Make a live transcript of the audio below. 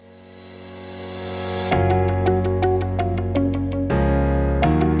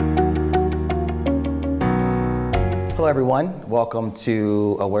Hello, everyone. Welcome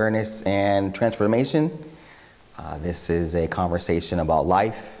to Awareness and Transformation. This is a conversation about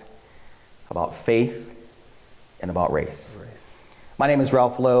life, about faith, and about race. My name is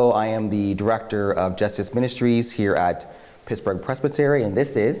Ralph Lowe. I am the Director of Justice Ministries here at Pittsburgh Presbytery, and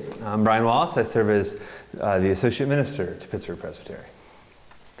this is... I'm Brian Wallace. I serve as the Associate Minister to Pittsburgh Presbytery.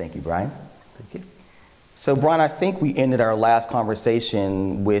 Thank you, Brian. Thank you. So, Brian, I think we ended our last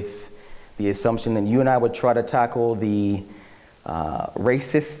conversation with the assumption that you and I would try to tackle the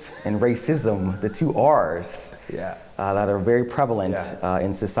racist and racism, the two R's, that are very prevalent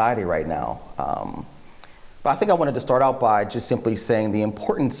in society right now. But I think I wanted to start out by just simply saying the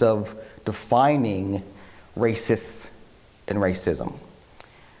importance of defining racist and racism.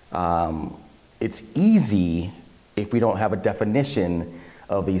 It's easy, if we don't have a definition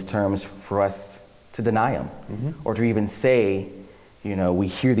of these terms, for us to deny them, or to even say, you know, we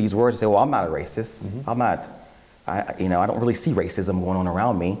hear these words and say, well, I'm not a racist. I don't really see racism going on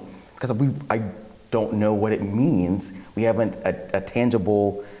around me, because I don't know what it means. We haven't a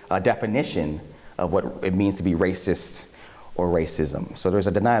tangible definition of what it means to be racist or racism. So there's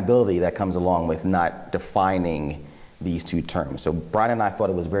a deniability that comes along with not defining these two terms. So Brian and I thought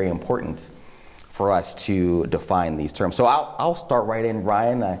it was very important for us to define these terms. So I'll start right in,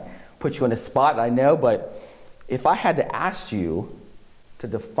 Ryan. I put you on the spot, I know, but if I had to ask you to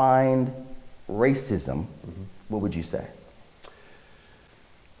define racism, what would you say?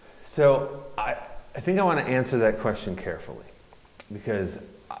 So I think I want to answer that question carefully, because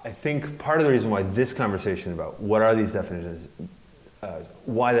I think part of the reason why this conversation about what are these definitions,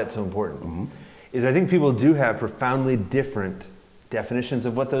 why that's so important, is I think people do have profoundly different definitions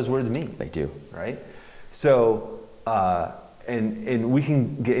of what those words mean. They do. Right? So, and we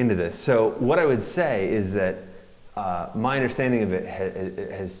can get into this. So what I would say is that my understanding of it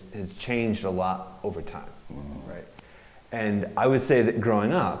has changed a lot over time, right? And I would say that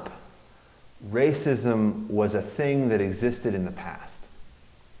growing up, racism was a thing that existed in the past,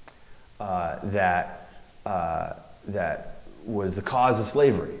 that was the cause of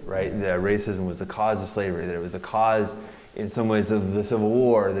slavery, right? That racism was the cause of slavery, that it was the cause in some ways of the Civil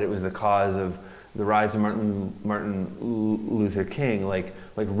War, that it was the cause of the rise of Martin Luther King. Like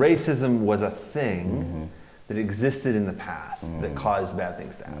racism was a thing that existed in the past that caused bad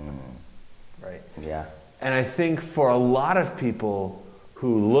things to happen, right? Yeah. And I think for a lot of people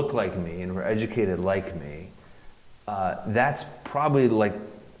who look like me and were educated like me, that's probably like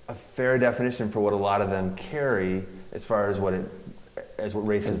a fair definition for what a lot of them carry as far as what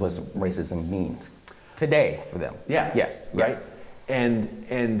racism means today for them. Yeah. Yes. Right? Yes.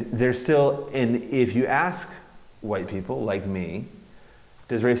 And there's still, and if you ask white people like me,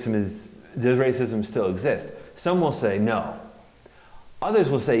 does racism still exist? Some will say no. Others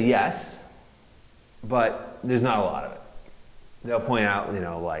will say yes, but there's not a lot of it. They'll point out,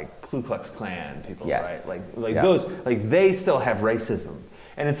 like Ku Klux Klan people, yes. right? Like those, like they still have racism.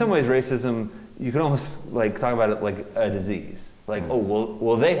 And in some ways, racism, you can almost like talk about it like a disease. Like, oh,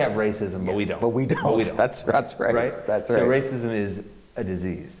 well, they have racism, but we don't. But we don't. That's right. Right? That's right. So racism is a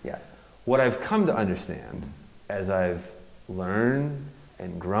disease. Yes. What I've come to understand as I've learned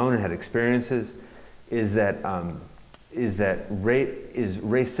and grown and had experiences is that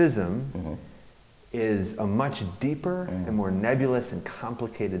racism is a much deeper and more nebulous and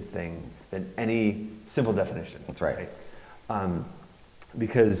complicated thing than any simple definition. That's right.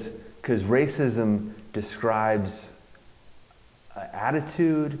 Because racism describes an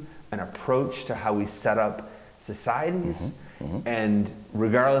attitude, an approach to how we set up societies, and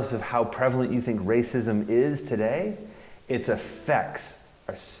regardless of how prevalent you think racism is today, its effects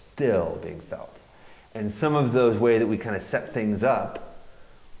are still being felt. And some of those ways that we kind of set things up,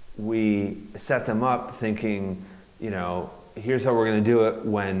 we set them up thinking, here's how we're going to do it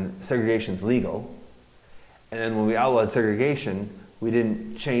when segregation's legal. And then when we outlawed segregation, we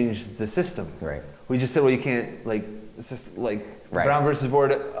didn't change the system. Right. We just said, well, you can't, Brown versus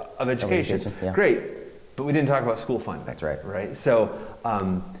Board of Education. Yeah. Great, but we didn't talk about school funding. That's right. Right. So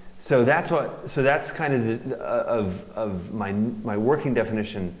that's kind of my working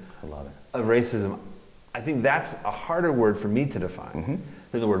definition of racism. I think that's a harder word for me to define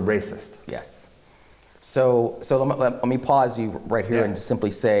than the word racist. Yes. So let me pause you right here and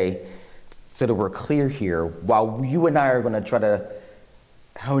simply say, so that we're clear here, while you and I are going to try to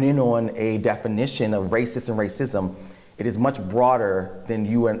hone in on a definition of racist and racism, it is much broader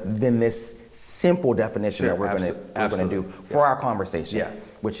than this simple definition that we're going to do for our conversation,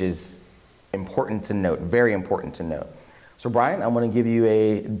 which is important to note, very important to note. So Brian, I'm going to give you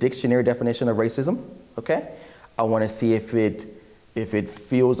a dictionary definition of racism, okay? I want to see if it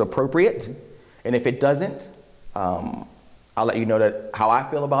feels appropriate, and if it doesn't, I'll let you know that how I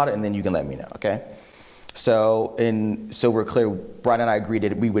feel about it, and then you can let me know, okay? So we're clear, Brian and I agreed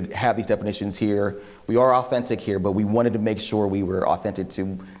that we would have these definitions here. We are authentic here, but we wanted to make sure we were authentic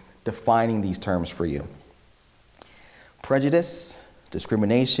to defining these terms for you. Prejudice,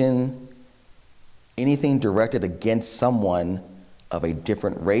 discrimination, anything directed against someone of a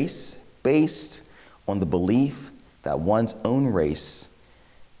different race based on the belief that one's own race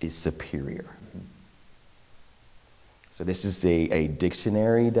is superior. So this is a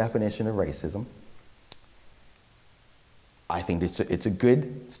dictionary definition of racism. I think it's a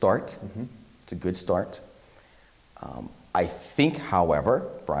good start. It's a good start. I think, however,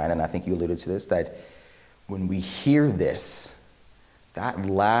 Brian, and I think you alluded to this, that when we hear this, that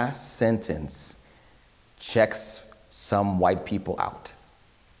last sentence checks some white people out.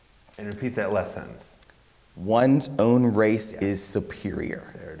 And repeat that last sentence. One's own race is superior.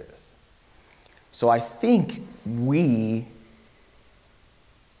 There it is. So I think we,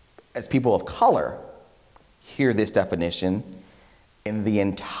 as people of color, hear this definition, and the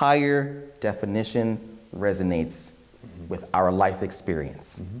entire definition resonates with our life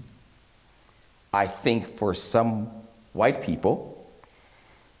experience. I think for some white people,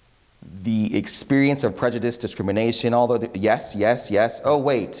 the experience of prejudice, discrimination, although yes, oh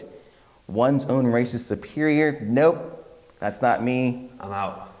wait, one's own race is superior, nope, that's not me. I'm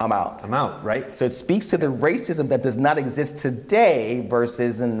out. I'm out. I'm out, right? So it speaks to the racism that does not exist today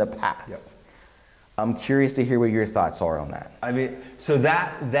versus in the past. I'm curious to hear what your thoughts are on that. I mean, so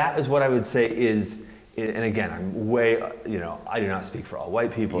that is what I would say is, and again, I'm way, I do not speak for all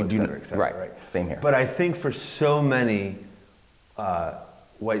white people, et cetera, right? Same here. But I think for so many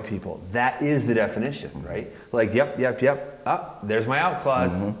white people, that is the definition, right? Like, yep, there's my out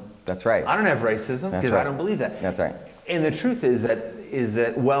clause. That's right. I don't have racism because I don't believe that. That's right. And the truth is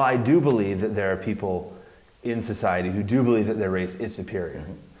that while I do believe that there are people in society who do believe that their race is superior,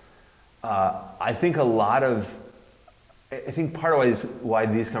 I think part of why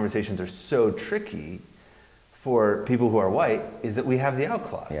these conversations are so tricky for people who are white is that we have the out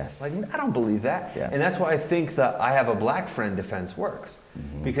clause. Yes. Like, I don't believe that. Yes. And that's why I think that I have a black friend defense works.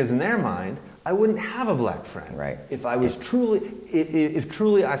 Because in their mind, I wouldn't have a black friend. Right. If I was if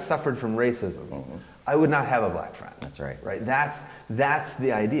truly I suffered from racism, I would not have a black friend. That's right. Right. That's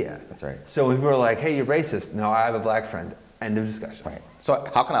the idea. That's right. So when people are like, hey, you're racist. No, I have a black friend. End of discussion. Right. So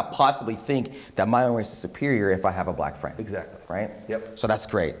how can I possibly think that my own race is superior if I have a black friend? Exactly. Right? Yep. So that's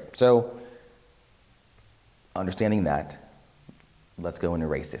great. So understanding that, let's go into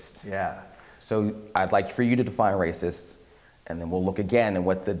racist. Yeah. So I'd like for you to define racist, and then we'll look again at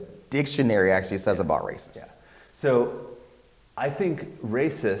what the dictionary actually says about racist. Yeah. So I think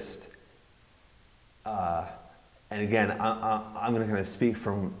racist, and again, I'm going to kind of speak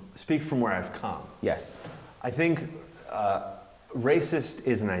from where I've come. Yes. I think racist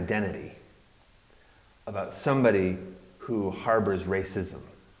is an identity about somebody who harbors racism.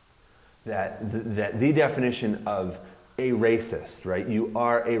 That the definition of a racist, right? You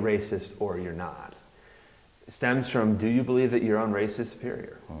are a racist or you're not, stems from, do you believe that your own race is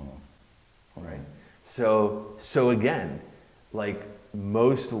superior? Right? So again, like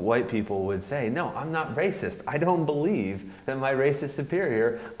most white people would say, no, I'm not racist. I don't believe that my race is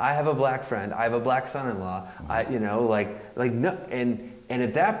superior. I have a black friend. I have a black son-in-law. No. And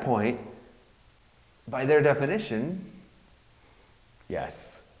at that point, by their definition,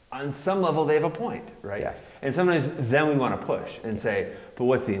 Yes. on some level they have a point, right? Yes. And sometimes then we want to push and say, but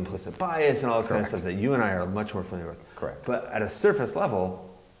what's the implicit bias and all this kind of stuff that you and I are much more familiar with. Correct. But at a surface level,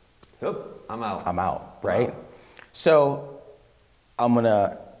 I'm out. I'm out, right? So we're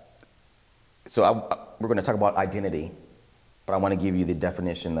going to talk about identity, but I want to give you the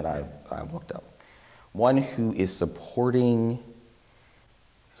definition that I looked up. One who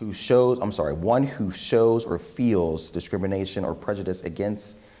shows or feels discrimination or prejudice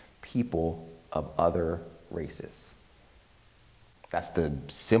against people of other races. That's the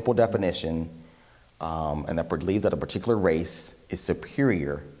simple definition, and that believes that a particular race is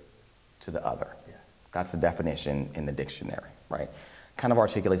superior to the other. Yeah. That's the definition in the dictionary, right? Kind of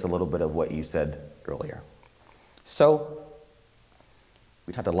articulates a little bit of what you said earlier. So,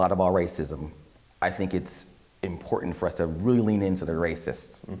 we talked a lot about racism. I think it's important for us to really lean into the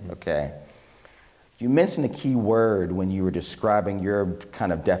racists, okay? You mentioned a key word when you were describing your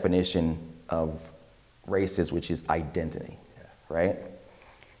kind of definition of racist, which is identity, right?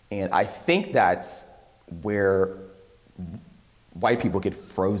 And I think that's where white people get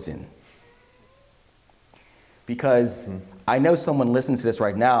frozen. Because I know someone listening to this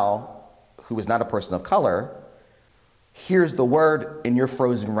right now who is not a person of color hears the word and you're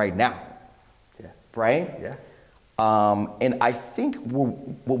frozen right now, right? Yeah. And I think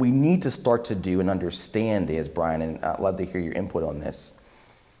what we need to start to do and understand is, Brian, and I'd love to hear your input on this,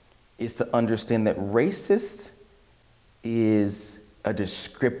 is to understand that racist is a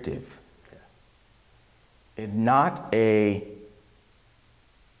descriptive, and not a,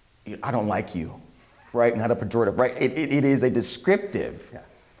 I don't like you, right? Not a pejorative, right? It is a descriptive. Yeah.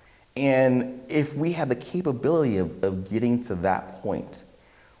 And if we have the capability of getting to that point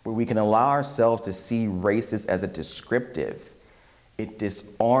where we can allow ourselves to see racist as a descriptive, it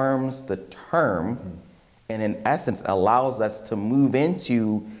disarms the term and in essence allows us to move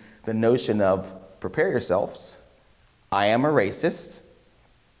into the notion of prepare yourselves. I am a racist,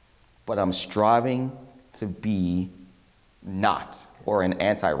 but I'm striving to be not, or an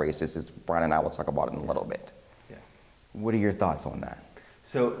anti-racist, as Brian and I will talk about in a little bit. Yeah. What are your thoughts on that?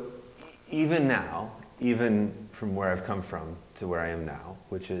 So even now, even from where I've come from to where I am now,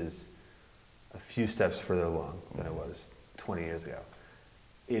 which is a few steps further along than I was 20 years ago,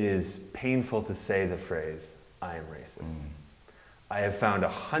 it is painful to say the phrase, I am racist. I have found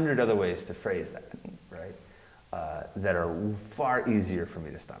 100 other ways to phrase that, right? That are far easier for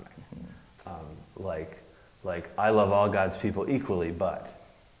me to stomach. Like, I love all God's people equally, but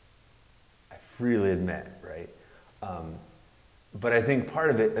I freely admit, right? But I think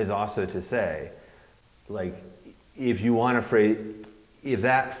part of it is also to say, like, if you want to phrase, if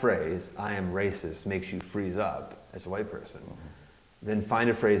that phrase, I am racist, makes you freeze up as a white person, then find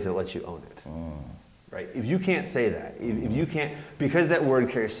a phrase that lets you own it, right? If you can't say that, if you can't, because that word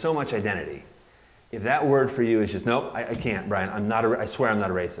carries so much identity, if that word for you is just, nope, I can't, Brian, I swear I'm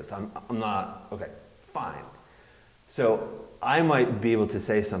not a racist, I'm not, okay, fine. So I might be able to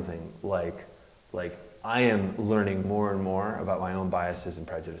say something like I am learning more and more about my own biases and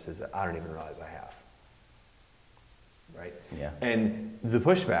prejudices that I don't even realize I have. Right? Yeah. And the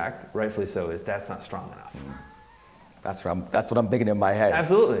pushback, rightfully so, is that's not strong enough. That's what I'm thinking in my head.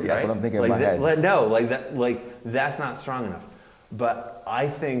 Absolutely. That's right? what I'm thinking in my head. That's not strong enough. But I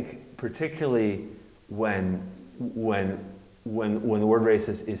think particularly when the word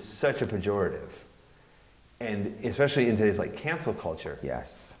racist is such a pejorative, and especially in today's like cancel culture.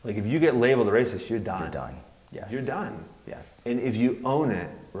 Yes. Like if you get labeled a racist, you're done. You're done. Yes. You're done. Yes. And if you own it,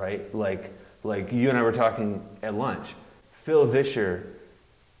 right? Like you and I were talking at lunch, Phil Vischer,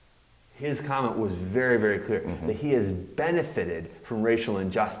 his comment was very, very clear that he has benefited from racial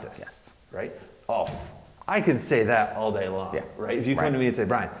injustice. Yes. Right? Oh, I can say that all day long. Yeah. Right? If you come to me and say,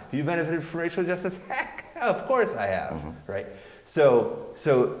 Brian, have you benefited from racial injustice? Heck, of course I have. Right? So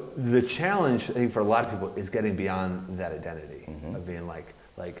the challenge, I think, for a lot of people is getting beyond that identity of being like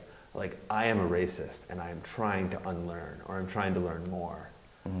I am a racist and I am trying to unlearn or I'm trying to learn more.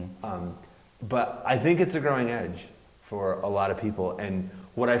 But I think it's a growing edge for a lot of people. And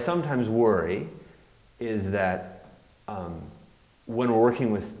what I sometimes worry is that when we're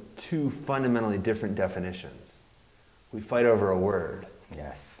working with two fundamentally different definitions, we fight over a word.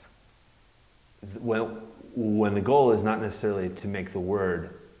 Yes. When the goal is not necessarily to make the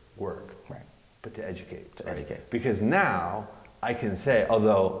word work, Right. but to educate. To educate. Because now I can say,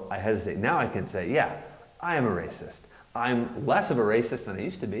 although I hesitate, now I can say, yeah, I am a racist. I'm less of a racist than I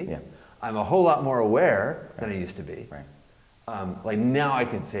used to be. Yeah. I'm a whole lot more aware than I used to be. Right. Like now I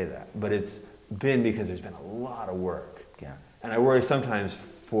can say that, but it's been because there's been a lot of work. Yeah. And I worry sometimes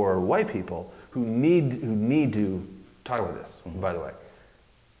for white people who need to talk about this, by the way.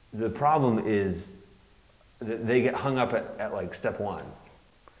 The problem is that they get hung up at like step one.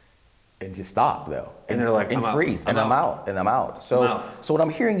 And just stop though. And they're like, and I'm freeze. out. And I'm out. And I'm out. So I'm out. so what I'm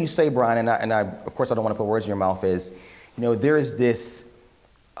hearing you say, Brian, and I of course I don't want to put words in your mouth, is, you know, there is this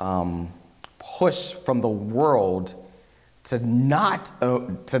push from the world to not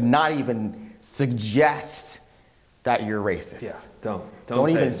even suggest that you're racist. Yeah. Don't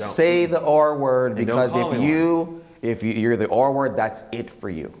even say the R word, And don't because call me if you're the R word, that's it for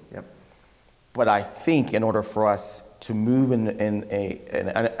you. Yep. But I think in order for us to move in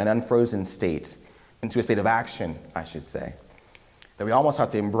an unfrozen state, into a state of action, I should say, that we almost have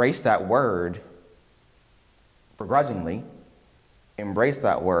to embrace that word begrudgingly, embrace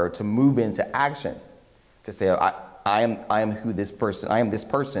that word to move into action, to say, I am this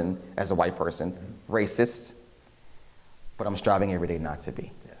person as a white person, racist, but I'm striving every day not to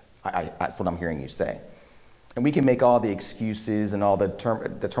be. Yeah. That's what I'm hearing you say. And we can make all the excuses and all the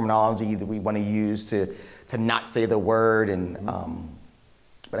terminology that we want to use to not say the word, and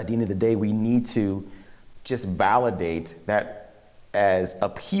but at the end of the day, we need to just validate that as a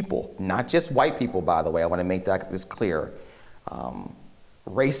people, not just white people, by the way. I want to make this clear.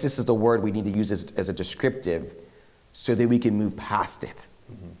 Racist is the word we need to use as a descriptive so that we can move past it.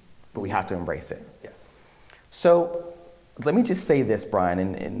 But we have to embrace it. Yeah. So let me just say this, Brian,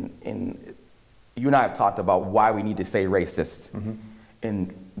 and you and I have talked about why we need to say racist.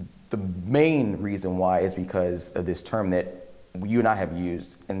 And the main reason why is because of this term that you and I have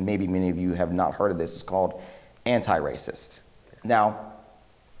used, and maybe many of you have not heard of this, it's called anti-racist. Now,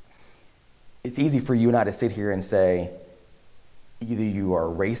 it's easy for you and I to sit here and say, either you are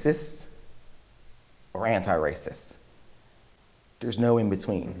racist or anti-racist. There's no in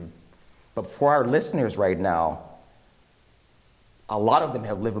between. But for our listeners right now, a lot of them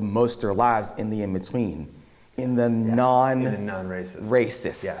have lived most of their lives in the in between, in the non-racist.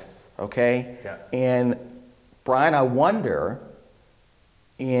 Racist. Yes. Okay? Yeah. And Brian, I wonder,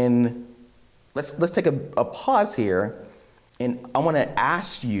 let's take a pause here, and I want to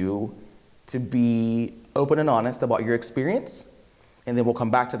ask you to be open and honest about your experience, and then we'll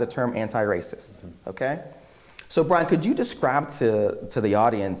come back to the term anti-racist. Okay? So Brian, could you describe to the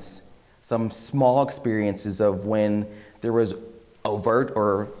audience some small experiences of when there was overt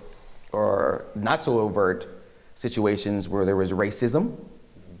or not so overt situations where there was racism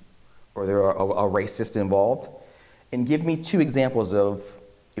or there were a racist involved? And give me 2 examples of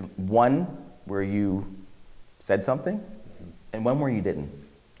one where you said something and one where you didn't.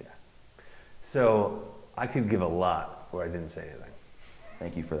 Yeah. So I could give a lot where I didn't say anything.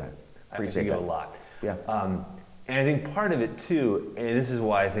 Thank you for that. I Appreciate could that. give a lot. Yeah. And I think part of it too, and this is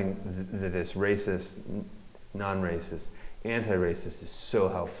why I think that this racist, non-racist, anti-racist is so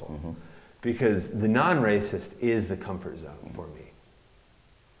helpful. Because the non-racist is the comfort zone for me,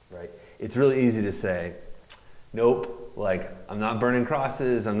 right? It's really easy to say, nope, like I'm not burning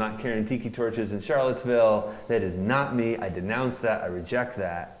crosses, I'm not carrying tiki torches in Charlottesville, that is not me, I denounce that, I reject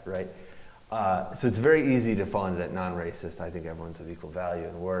that, right? So it's very easy to fall into that non-racist, I think everyone's of equal value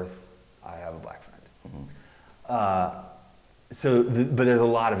and worth, I have a black friend. But there's a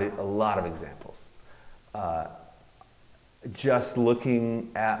lot of examples. Just looking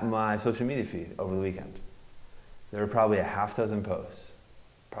at my social media feed over the weekend, there were probably a half dozen posts,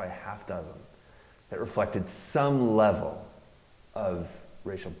 that reflected some level of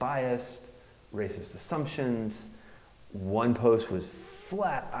racial bias, racist assumptions. One post was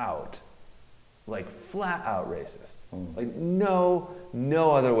flat out racist. Like no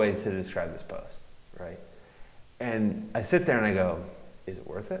other way to describe this post, right? And I sit there and I go, is it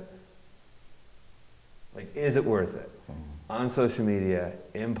worth it? Like, is it worth it? On social media,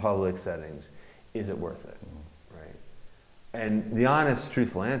 in public settings, is it worth it? Right? And the honest,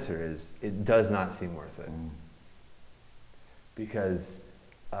 truthful answer is, it does not seem worth it. Because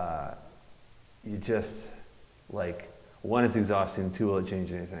you just, like, 1, it's exhausting, 2, will it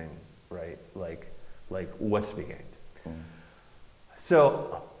change anything? Right? Like what's to be gained?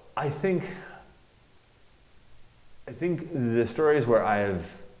 So I think the stories where I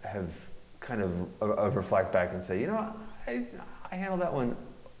have kind of reflect back and say, you know what, I handled that one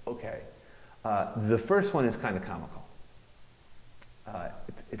okay. The first one is kind of comical.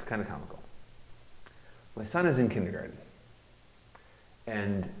 It's kind of comical. My son is in kindergarten,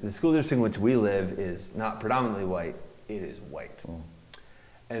 and the school district in which we live is not predominantly white, it is white.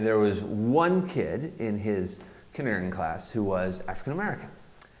 And there was one kid in his kindergarten class who was African American.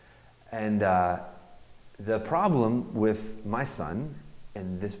 And the problem with my son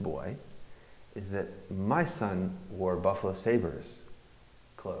and this boy is that my son wore Buffalo Sabres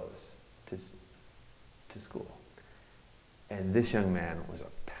clothes to school. And this young man was a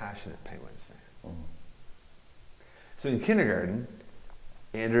passionate Penguins fan. So in kindergarten,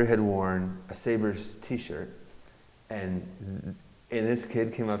 Andrew had worn a Sabres t-shirt, and this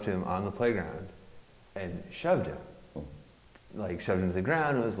kid came up to him on the playground and shoved him. Like shoved him to the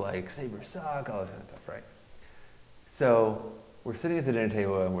ground and was like, Sabres suck, all this kind of stuff, right? So we're sitting at the dinner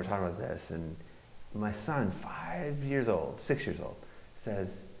table and we're talking about this, and my son, 6 years old,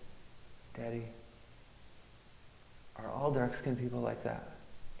 says, Daddy, are all dark-skinned people like that?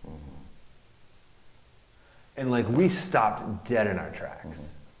 And like we stopped dead in our tracks,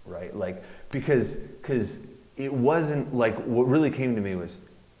 right? Like, because it wasn't like, what really came to me was,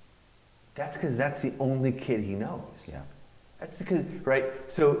 that's because that's the only kid he knows. Yeah. That's because, right?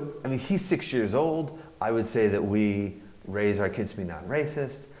 So, I mean, he's 6 years old. I would say that we raise our kids to be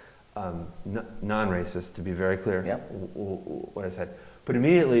non-racist, non-racist, to be very clear, Yep. what I said. But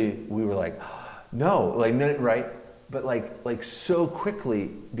immediately we were like, no, like, no, right? But like so quickly,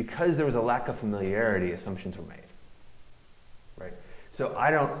 because there was a lack of familiarity, assumptions were made, right? So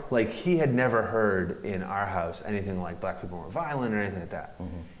I don't, like, he had never heard in our house anything like black people were violent or anything like that.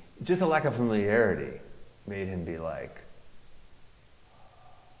 Just a lack of familiarity made him be like,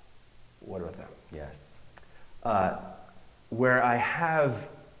 what about them? Yes. Where I have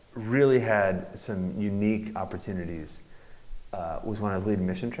really had some unique opportunities was when I was leading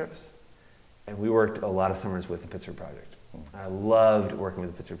mission trips. And we worked a lot of summers with the Pittsburgh Project. I loved working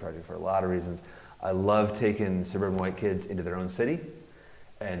with the Pittsburgh Project for a lot of reasons. I loved taking suburban white kids into their own city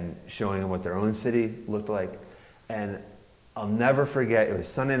and showing them what their own city looked like. And I'll never forget, it was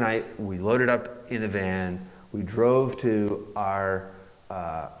Sunday night, we loaded up in the van, we drove to our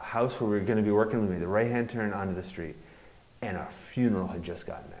house where we were going to be working. We made the right-hand turn onto the street, and a funeral had just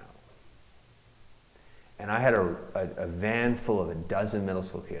gotten out. And I had a van full of a dozen middle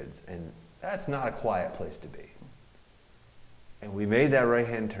school kids, and that's not a quiet place to be. And we made that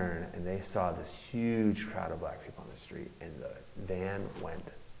right-hand turn, and they saw this huge crowd of black people on the street, and the van went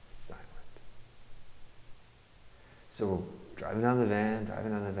silent. So we're driving down the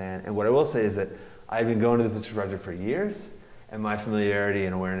van, and what I will say is that I've been going to the Pittsburgh Project for years, and my familiarity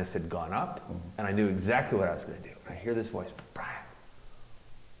and awareness had gone up, and I knew exactly what I was going to do. And I hear this voice, Brian,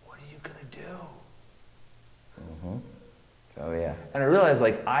 what are you going to do? Oh yeah. And I realized,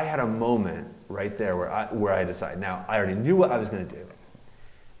 like, I had a moment right there where I decided. Now, I already knew what I was going to do.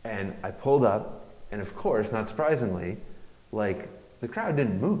 And I pulled up, and of course, not surprisingly, like, the crowd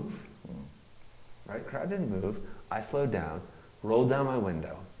didn't move. Right? Crowd didn't move. I slowed down, rolled down my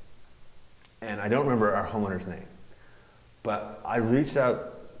window, and I don't remember our homeowner's name. But I reached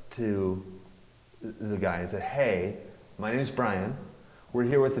out to the guy and said, hey, my name's Brian. We're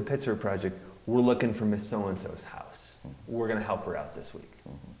here with the Pittsburgh Project. We're looking for Miss So-and-so's house. We're going to help her out this week.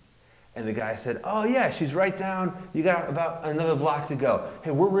 And the guy said, oh yeah, she's right down. You got about another block to go.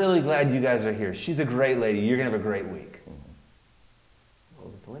 Hey, we're really glad you guys are here. She's a great lady. You're going to have a great week.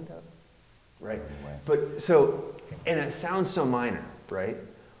 Rolled up the window. Right? But so, and it sounds so minor, right?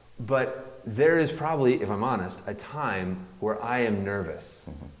 But there is probably, if I'm honest, a time where I am nervous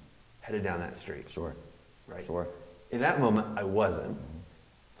headed down that street. Sure. Right? Sure. In that moment, I wasn't.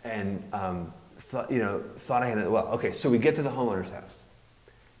 And thought I had it well. Okay, so we get to the homeowner's house.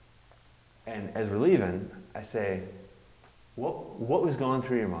 And as we're leaving, I say, what was going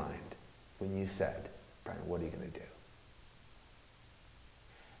through your mind when you said, Brian, what are you going to do?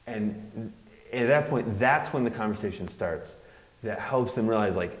 And at that point, that's when the conversation starts that helps them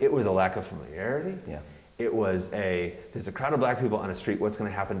realize, like, it was a lack of familiarity. Yeah. It was there's a crowd of black people on a street, what's going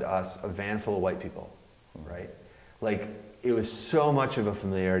to happen to us? A van full of white people, right? Like, it was so much of a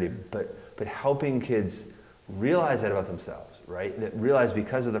familiarity, but helping kids realize that about themselves, right? That realize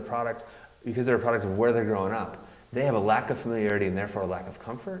because they're a product of where they're growing up, they have a lack of familiarity and therefore a lack of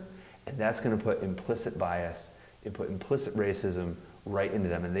comfort, and that's going to put implicit bias, implicit racism right into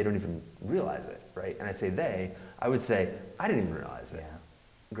them, and they don't even realize it, right? And I say I would say I didn't even realize it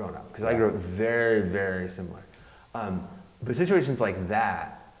growing up, because I grew up very, very similar. But situations like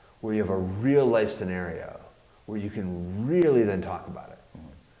that, where you have a real life scenario, where you can really then talk about it.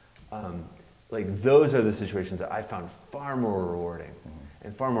 Like, those are the situations that I found far more rewarding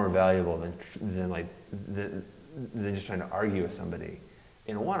and far more valuable than just trying to argue with somebody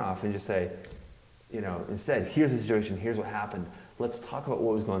in a one-off and just say, instead, here's the situation, here's what happened. Let's talk about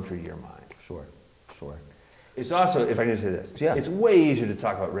what was going through your mind. Sure. It's also, if I can just say this, it's way easier to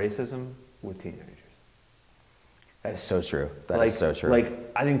talk about racism with teenagers. That's so true. That is so true.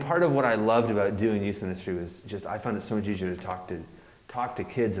 Like, I think part of what I loved about doing youth ministry was just I found it so much easier to talk to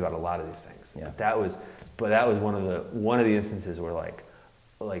kids about a lot of these things. Yeah. But that was one of the instances where like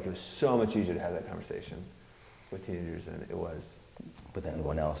it was so much easier to have that conversation with teenagers than it was with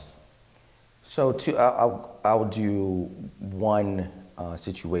anyone else. So I'll do one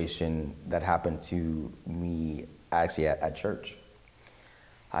situation that happened to me actually at church,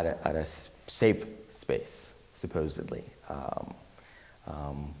 at a safe space, supposedly.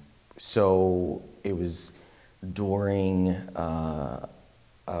 So it was during, I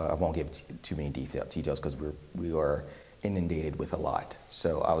won't give too many details because we are inundated with a lot.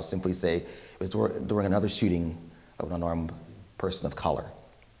 So I will simply say it was during another shooting of an unarmed person of color.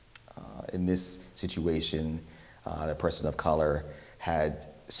 In this situation, the person of color had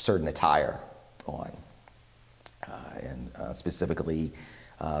certain attire on, and specifically,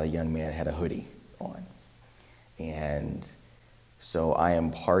 the young man had a hoodie on. And so I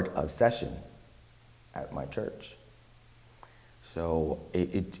am part of session at my church. So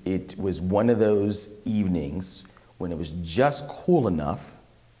it was one of those evenings when it was just cool enough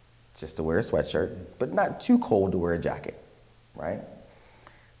just to wear a sweatshirt, but not too cold to wear a jacket, right?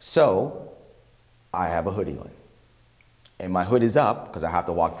 So I have a hoodie on. And my hood is up because I have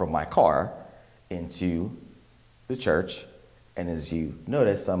to walk from my car into the church. And as you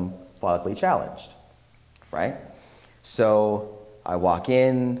notice, I'm follically challenged, right? So I walk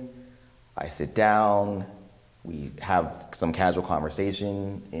in, I sit down, We have some casual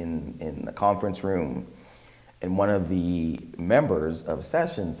conversation in the conference room, and one of the members of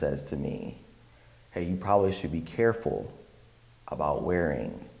session says to me, hey, you probably should be careful about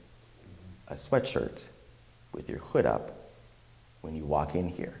wearing a sweatshirt with your hood up when you walk in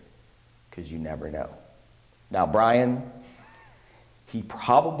here, because you never know. Now, Brian, he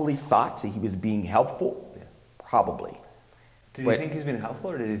probably thought that he was being helpful, probably. Did you think he was being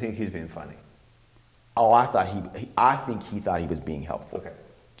helpful, or did you think he was being funny? Oh, I think he thought he was being helpful. Okay.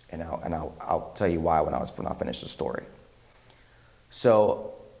 And I'll tell you why when I finish the story.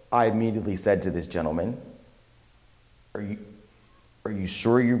 So I immediately said to this gentleman, are you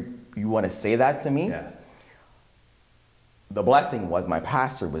sure you want to say that to me? Yeah. The blessing was my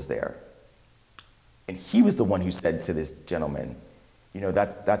pastor was there. And he was the one who said to this gentleman,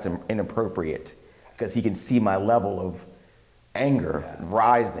 that's inappropriate, because he can see my level of anger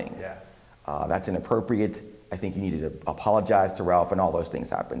rising. Yeah. That's inappropriate. I think you needed to apologize to Ralph, and all those things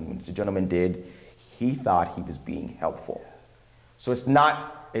happened. When the gentleman did, he thought he was being helpful. So it's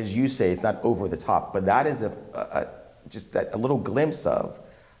not, as you say, it's not over the top, but that is just a little glimpse of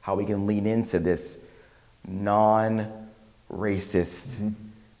how we can lean into this non-racist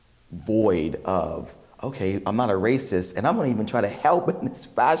void of, okay, I'm not a racist, and I'm going to even try to help in this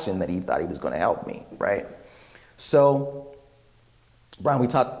fashion that he thought he was going to help me, right? So, Brian,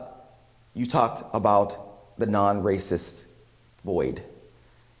 you talked about the non-racist void.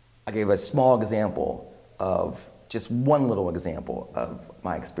 I gave a small example of, just one little example of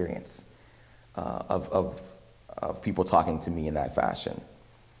my experience of people talking to me in that fashion.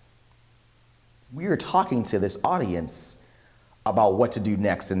 We are talking to this audience about what to do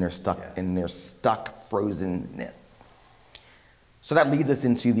next in their stuck frozenness. So that leads us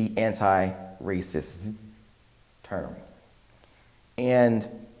into the anti-racist term. And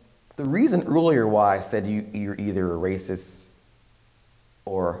the reason earlier why I said you're either a racist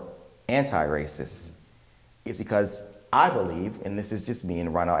or anti-racist is because I believe, and this is just me,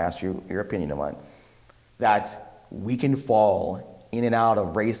 and Ryan, I'll ask you your opinion on it, that we can fall in and out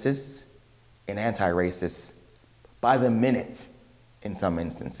of racist and anti-racist by the minute in some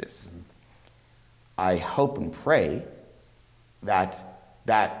instances. I hope and pray that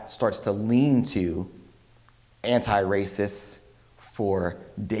starts to lean to anti-racist for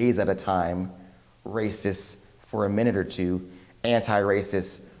days at a time, racist for a minute or two,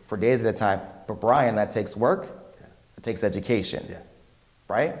 anti-racist for days at a time. But Brian, that takes work, it takes education,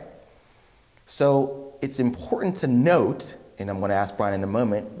 right? So it's important to note, and I'm going to ask Brian in a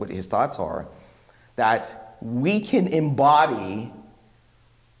moment what his thoughts are, that we can embody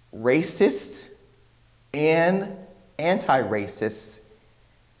racist and anti-racist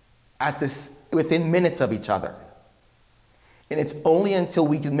within minutes of each other. And it's only until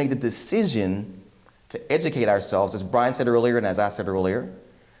we can make the decision to educate ourselves, as Brian said earlier and as I said earlier,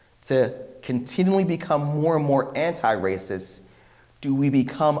 to continually become more and more anti-racist, do we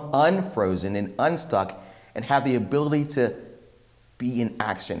become unfrozen and unstuck and have the ability to be in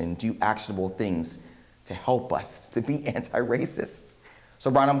action and do actionable things to help us to be anti-racist. So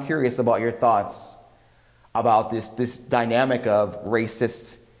Brian, I'm curious about your thoughts about this dynamic of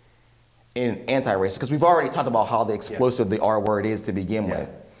racist and anti-racist, because we've already talked about how the explosive the R word is to begin with.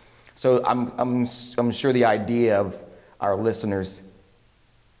 So I'm sure the idea of our listeners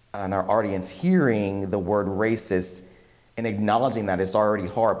and our audience hearing the word racist and acknowledging that it's already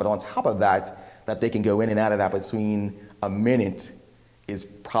hard, but on top of that they can go in and out of that between a minute is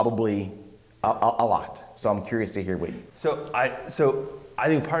probably a lot. So I'm curious to hear what you. So I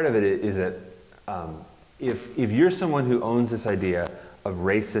think part of it is that if you're someone who owns this idea of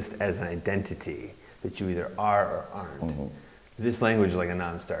racist as an identity that you either are or aren't, this language is like a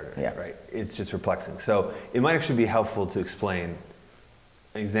non-starter, right? It's just perplexing. So it might actually be helpful to explain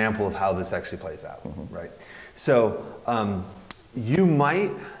an example of how this actually plays out, right? So you might,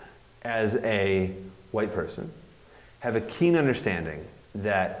 as a white person, have a keen understanding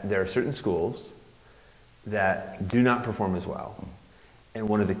that there are certain schools that do not perform as well. And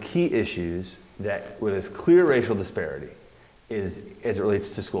one of the key issues that with this clear racial disparity is as it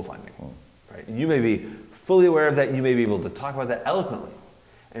relates to school funding, right? And you may be fully aware of that, and you may be able to talk about that eloquently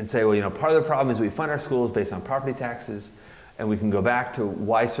and say, well, part of the problem is we fund our schools based on property taxes, and we can go back to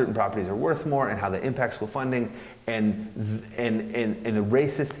why certain properties are worth more and how they impact school funding, and the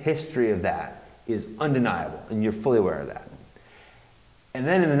racist history of that is undeniable, and you're fully aware of that. And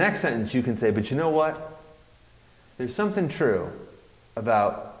then in the next sentence you can say, but you know what? There's something true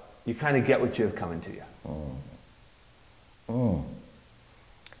about you kind of get what you have coming to you.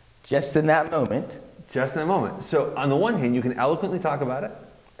 Just in that moment. Just in that moment. So on the one hand, you can eloquently talk about it,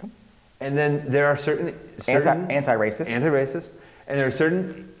 And then there are certain Anti-racist. anti-racist, and there are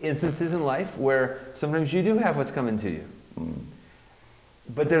certain instances in life where sometimes you do have what's coming to you.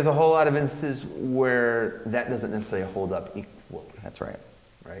 But there's a whole lot of instances where that doesn't necessarily hold up equally. That's right.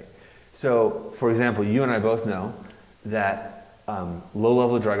 Right? So, for example, you and I both know that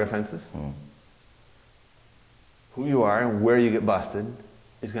low-level drug offenses, who you are and where you get busted,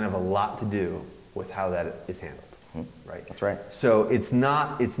 is going to have a lot to do with how that is handled. Right? That's right. So it's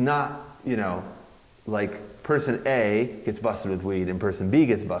not, you know, like person A gets busted with weed and person B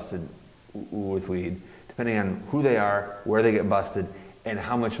gets busted with weed, depending on who they are, where they get busted, and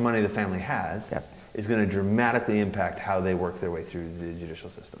how much money the family has, Yes. is going to dramatically impact how they work their way through the judicial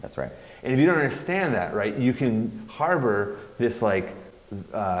system. That's right. And if you don't understand that, right, you can harbor this like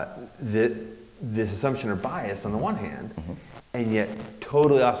this assumption or bias on the one hand, and yet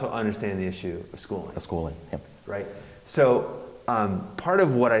totally also understand the issue of schooling. The schooling. Yep. Right? So part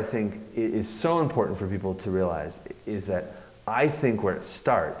of what I think is so important for people to realize is that I think where it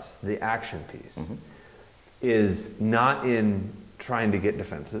starts, the action piece, is not in trying to get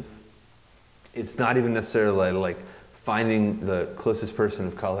defensive. It's not even necessarily like finding the closest person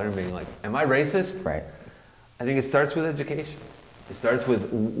of color and being like, am I racist? Right. I think it starts with education. It starts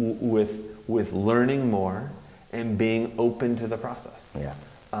with learning more and being open to the process. Yeah.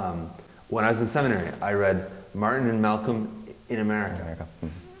 When I was in seminary, I read Martin and Malcolm in America.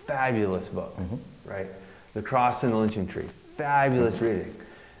 Fabulous book, right? The Cross and the Lynching Tree. Fabulous reading.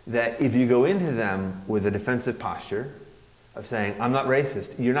 That if you go into them with a defensive posture of saying, I'm not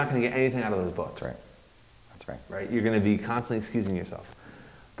racist, you're not going to get anything out of those books. That's right. That's right. Right? You're going to be constantly excusing yourself.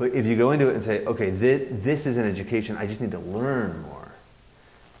 But if you go into it and say, okay, this is an education, I just need to learn more.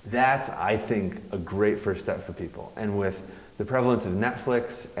 That's, I think, a great first step for people. And with the prevalence of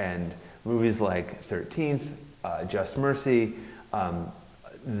Netflix and movies like 13th, Just Mercy,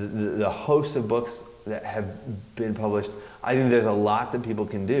 the host of books that have been published, I think there's a lot that people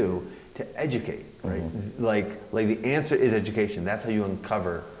can do to educate, right? Like the answer is education. That's how you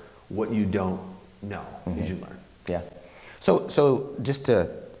uncover what you don't know, is you learn. Yeah. So just to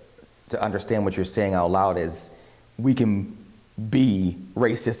understand what you're saying out loud is we can be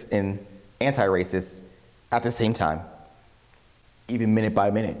racist and anti-racist at the same time, even minute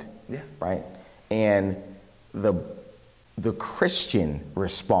by minute. Yeah. Right? And the Christian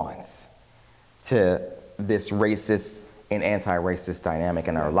response to this racist and anti-racist dynamic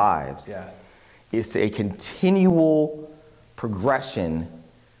in our lives is to a continual progression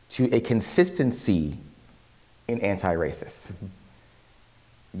to a consistency in anti-racist.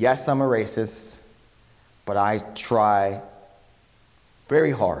 Yes, I'm a racist, but I try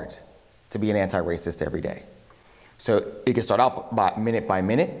very hard to be an anti-racist every day. So it can start out by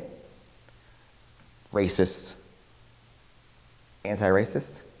minute, racist,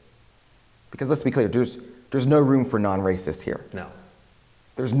 anti-racist. Because let's be clear, there's no room for non-racist here. No.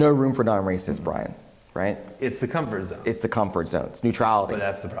 There's no room for non-racist, Brian, right? It's the comfort zone. It's the comfort zone. It's neutrality. But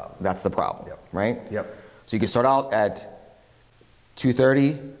that's the problem. That's the problem, Yep. right? Yep. So you can start out at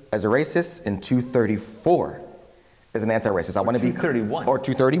 230 as a racist and 234 as an anti-racist. I want to be 231. Or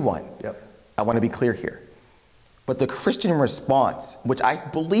 231. Yep. I want to be clear here. But the Christian response, which I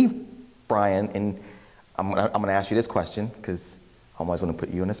believe, Brian, and I'm going to ask you this question because I always want to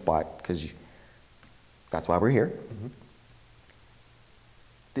put you on the spot because that's why we're here.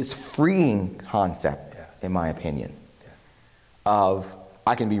 This freeing concept, in my opinion, of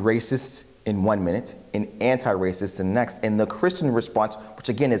I can be racist in 1 minute and anti-racist in the next. And the Christian response, which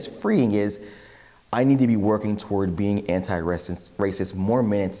again is freeing, is I need to be working toward being anti-racist more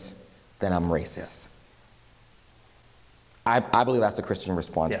minutes than I'm racist. I believe that's the Christian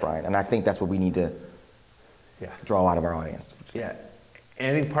response, Brian. And I think that's what we need to draw out of our audience. Yeah.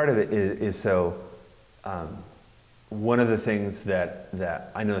 And I think part of it is so, one of the things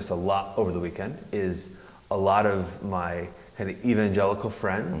that I noticed a lot over the weekend is a lot of my kind of evangelical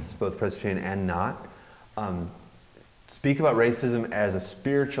friends, both Presbyterian and not, speak about racism as a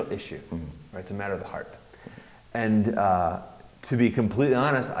spiritual issue, right? It's a matter of the heart. And to be completely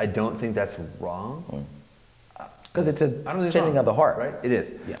honest, I don't think that's wrong. Because it's a changing of the heart. Right? It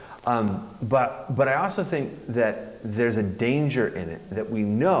is. Yeah. But I also think that there's a danger in it that we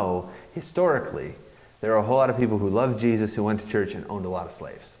know historically there are a whole lot of people who loved Jesus who went to church and owned a lot of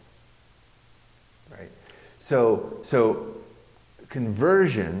slaves. Right? So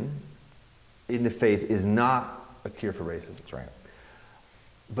conversion into faith is not a cure for racism. That's right.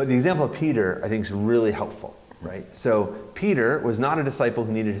 But the example of Peter, I think, is really helpful. Right? So Peter was not a disciple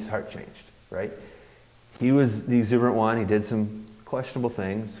who needed his heart changed. Right? He was the exuberant one. He did some questionable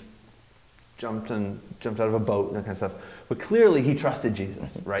things. jumped out of a boat and that kind of stuff. But clearly he trusted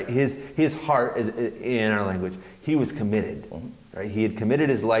Jesus, right? His heart, is, in our language, he was committed, right? He had committed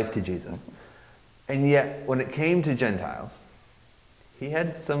his life to Jesus. And yet, when it came to Gentiles, he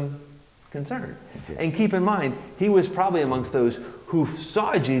had some concern. And keep in mind, he was probably amongst those who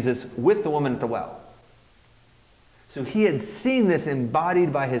saw Jesus with the woman at the well. So he had seen this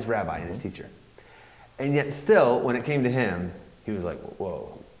embodied by his rabbi and his teacher. And yet still, when it came to him, he was like,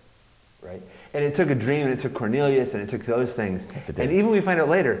 whoa, right? And it took a dream, and it took Cornelius, and it took those things. And even we find out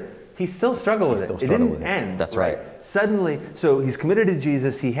later, he still struggled with it. It didn't end. That's right. Suddenly, so he's committed to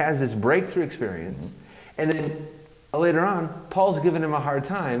Jesus, he has this breakthrough experience, and then later on, Paul's given him a hard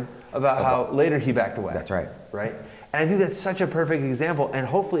time about how later he backed away. That's right. Right? And I think that's such a perfect example, and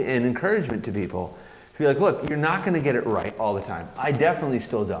hopefully an encouragement to people to be like, look, you're not going to get it right all the time. I definitely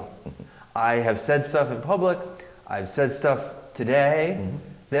still don't. I have said stuff in public, I've said stuff today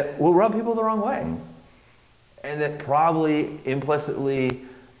that will rub people the wrong way. And that probably implicitly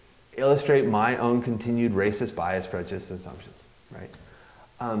illustrate my own continued racist bias, prejudice, and assumptions, right?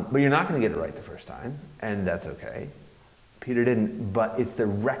 But you're not going to get it right the first time, and that's okay. Peter didn't, but it's the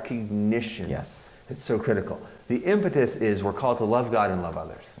recognition that's so critical. The impetus is we're called to love God and love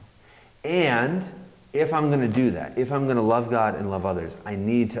others. And if I'm going to do that, if I'm going to love God and love others, I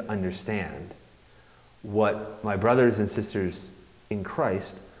need to understand what my brothers and sisters in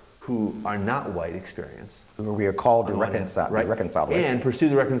Christ who are not white experience. Who we are called to reconcile with. And pursue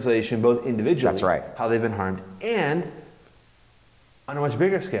the reconciliation both individually, that's right, how they've been harmed, and on a much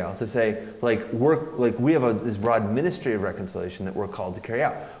bigger scale to say, we have this broad ministry of reconciliation that we're called to carry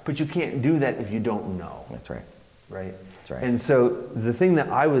out. But you can't do that if you don't know. That's right. Right? That's right. And so the thing that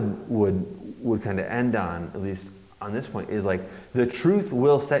I would kind of end on, at least on this point, is like the truth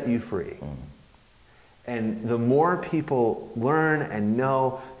will set you free. And the more people learn and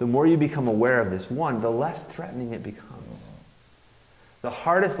know, the more you become aware of this, the less threatening it becomes. The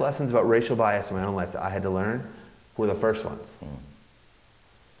hardest lessons about racial bias in my own life that I had to learn were the first ones.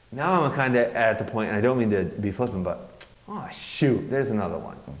 Now I'm kind of at the point, and I don't mean to be flippant, but oh shoot, there's another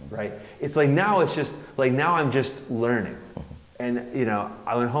one, right? It's like now it's just, like now I'm just learning. And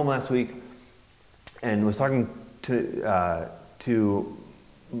I went home last week and was talking to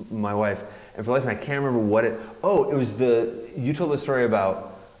my wife, and for life, I can't remember what it was you told the story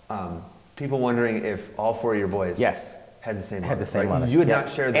about people wondering if all four of your boys had the same mother. Had the same mother. You had not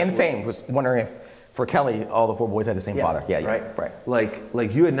shared that. And same, was wondering if for Kelly, all the four boys had the same father. Right.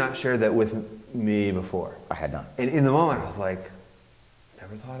 Like you had not shared that with me before. I had not. And in the moment, I was like,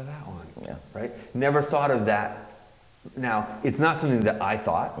 never thought of that one. Yeah. Right? Never thought of that. Now, it's not something that I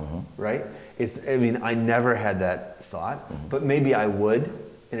thought, right? I never had that thought, but maybe I would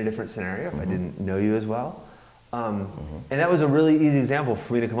in a different scenario if I didn't know you as well. And that was a really easy example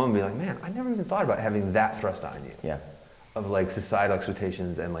for me to come home and be like, man, I never even thought about having that thrust on you. Yeah. Of like societal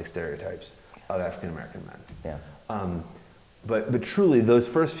expectations and like stereotypes of African American men. Yeah. But truly, those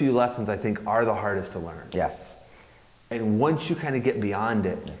first few lessons I think are the hardest to learn. Yes. And once you kind of get beyond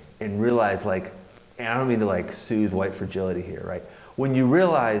it and realize and I don't mean to soothe white fragility here, right? When you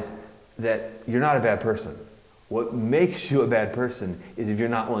realize that you're not a bad person, what makes you a bad person is if you're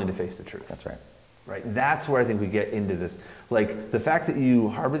not willing to face the truth. That's right. Right? That's where I think we get into this. Like the fact that you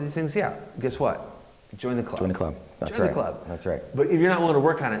harbor these things, guess what? Join the club. Join the club. That's Join right. the club. That's right. But if you're not willing to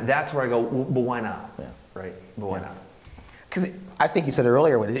work on it, that's where I go, well, but why not? Yeah. Right? But why not? Because I think you said it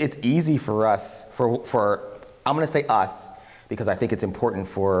earlier, it's easy for us, for I'm going to say us, because I think it's important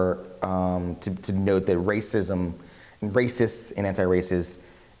for to note that racism, racist and anti-racist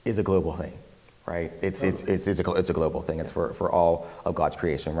is a global thing, right? It's a global thing. It's for all of God's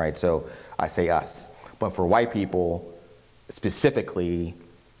creation, right? So I say us, but for white people specifically,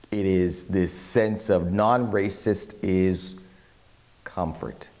 it is this sense of non-racist is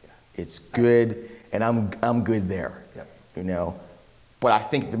comfort. It's good, and I'm good there. Yep. But I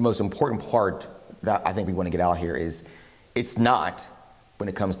think the most important part that I think we want to get out here is it's not when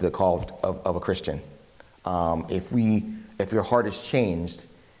it comes to the call of a Christian. If your heart is changed,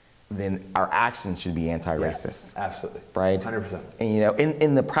 then our actions should be anti-racist. Yes, absolutely. Right? 100%. And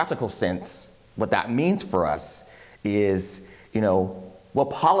in the practical sense, what that means for us is, what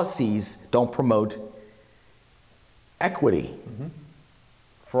policies don't promote equity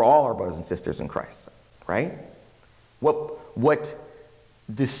for all our brothers and sisters in Christ, right? What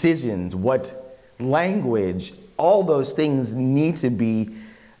decisions, what language, all those things need to be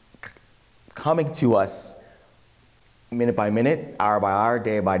coming to us minute by minute, hour by hour,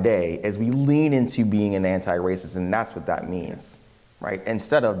 day by day, as we lean into being an anti-racist, and that's what that means, right?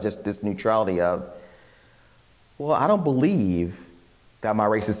 Instead of just this neutrality of, well, I don't believe that my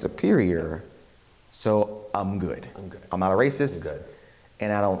race is superior, So I'm good. I'm good. I'm not a racist. I'm good.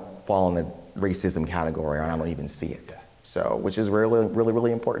 And I don't fall in the racism category, or I don't even see it. Yeah. So, which is really, really,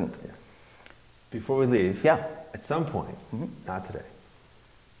 really important. Yeah. Before we leave, Yeah. at some point, not today,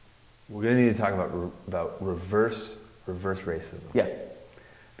 we're going to need to talk about reverse racism. Yeah.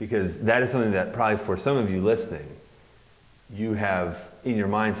 Because that is something that probably for some of you listening, you have in your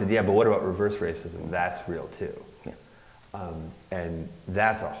mind said, yeah, but what about reverse racism? That's real too. Yeah. And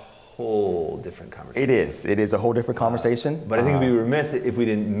that's a whole different conversation. It is. It is a whole different conversation. But I think it'd be remiss if we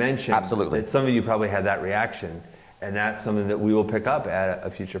didn't mention Absolutely. that some of you probably had that reaction, and that's something that we will pick up at a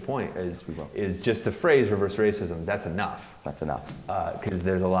future point. Is just the phrase reverse racism. That's enough. That's enough. Because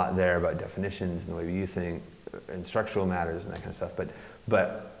there's a lot there about definitions and the way you think, and structural matters and that kind of stuff.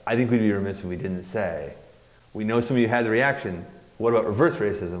 But I think we'd be remiss if we didn't say, we know some of you had the reaction. What about reverse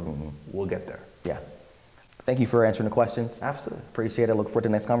racism? We'll get there. Yeah. Thank you for answering the questions. Absolutely. Appreciate it. Look forward to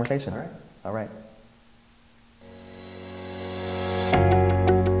the next conversation. All right. All right.